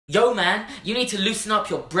Yo man, you need to loosen up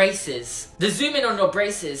your braces. The zoom in on your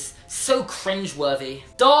braces, so cringeworthy.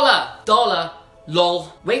 Darla,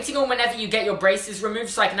 lol. Waiting on whenever you get your braces removed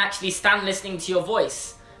so I can actually stand listening to your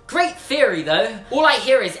voice. Great theory though. All I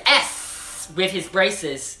hear is S with his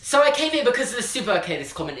braces. So I came here because of the super... Okay,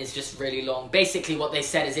 this comment is just really long. Basically what they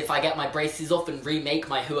said is if I get my braces off and remake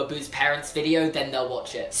my Whoaboo's parents video, then they'll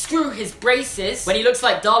watch it. Screw his braces when he looks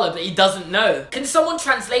like Darla but he doesn't know. Can someone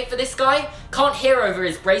translate for this guy? Can't hear over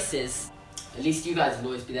his braces. At least you guys will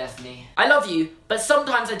always be there for me. I love you, but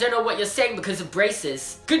sometimes I don't know what you're saying because of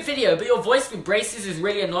braces. Good video, but your voice with braces is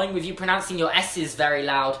really annoying with you pronouncing your S's very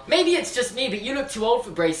loud. Maybe it's just me, but you look too old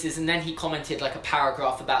for braces, and then he commented like a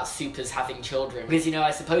paragraph about supers having children. Because, you know,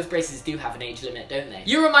 I suppose braces do have an age limit, don't they?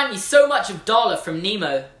 You remind me so much of Darla from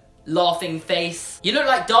Nemo. Laughing face. You look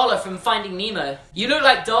like Darla from Finding Nemo. You look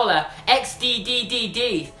like Darla,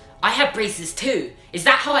 XDDDD. I have braces too. Is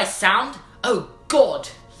that how I sound? Oh God.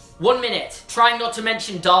 1 minute, trying not to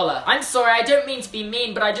mention Darla. I'm sorry, I don't mean to be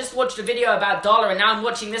mean, but I just watched a video about Darla and now I'm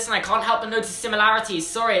watching this and I can't help but notice similarities.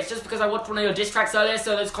 Sorry, it's just because I watched one of your diss tracks earlier,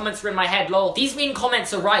 so those comments were in my head, lol. These mean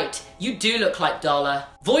comments are right. You do look like Darla.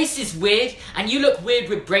 Voice is weird, and you look weird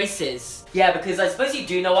with braces. Yeah, because I suppose you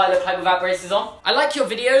do know what I look like without braces on. I like your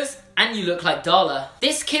videos, and you look like Darla.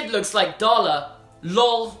 This kid looks like Darla.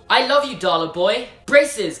 Lol. I love you, Darla boy.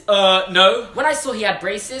 Braces. No. When I saw he had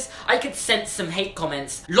braces, I could sense some hate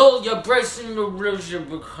comments. Lol, your braces.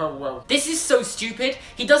 This is so stupid.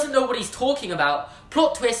 He doesn't know what he's talking about.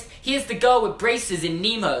 Plot twist, he is the girl with braces in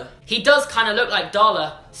Nemo. He does kinda look like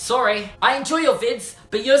Darla. Sorry. I enjoy your vids,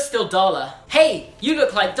 but you're still Darla. Hey, you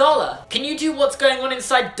look like Darla. Can you do what's going on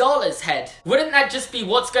inside Darla's head? Wouldn't that just be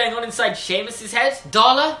what's going on inside Seamus's head?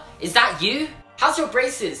 Darla, is that you? How's your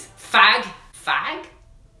braces? Fag?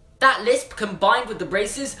 That lisp combined with the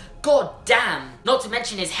braces, god damn. Not to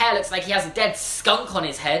mention his hair looks like he has a dead skunk on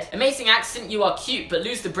his head. Amazing accent, you are cute, but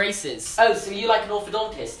lose the braces. Oh, so you like an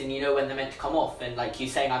orthodontist and you know when they're meant to come off and like you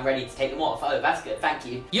saying I'm ready to take them off. Oh, that's good, thank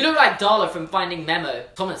you. You look like Darla from Finding Memo.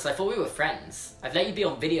 Thomas, I thought we were friends. I've let you be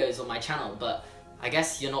on videos on my channel, but I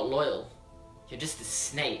guess you're not loyal. You're just a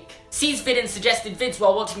snake. Sees vid and suggested vids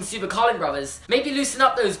while watching Super Carlin Brothers. Maybe loosen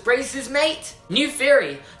up those braces, mate? New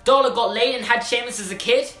theory. Darla got laid and had Seamus as a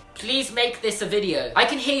kid? Please make this a video. I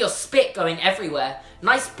can hear your spit going everywhere.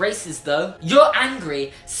 Nice braces though. You're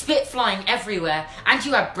angry, spit flying everywhere, and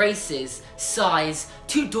you have braces. Size,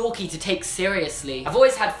 too dorky to take seriously. I've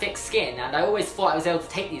always had thick skin and I always thought I was able to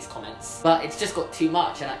take these comments. But it's just got too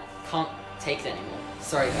much and I can't take it anymore.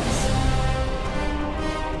 Sorry guys.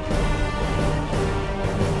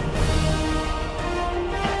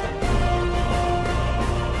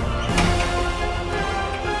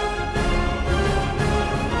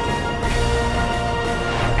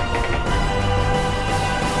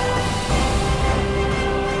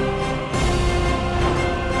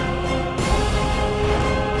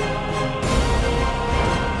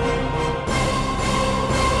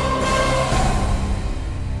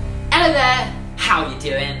 Hello there, how you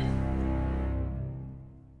doing?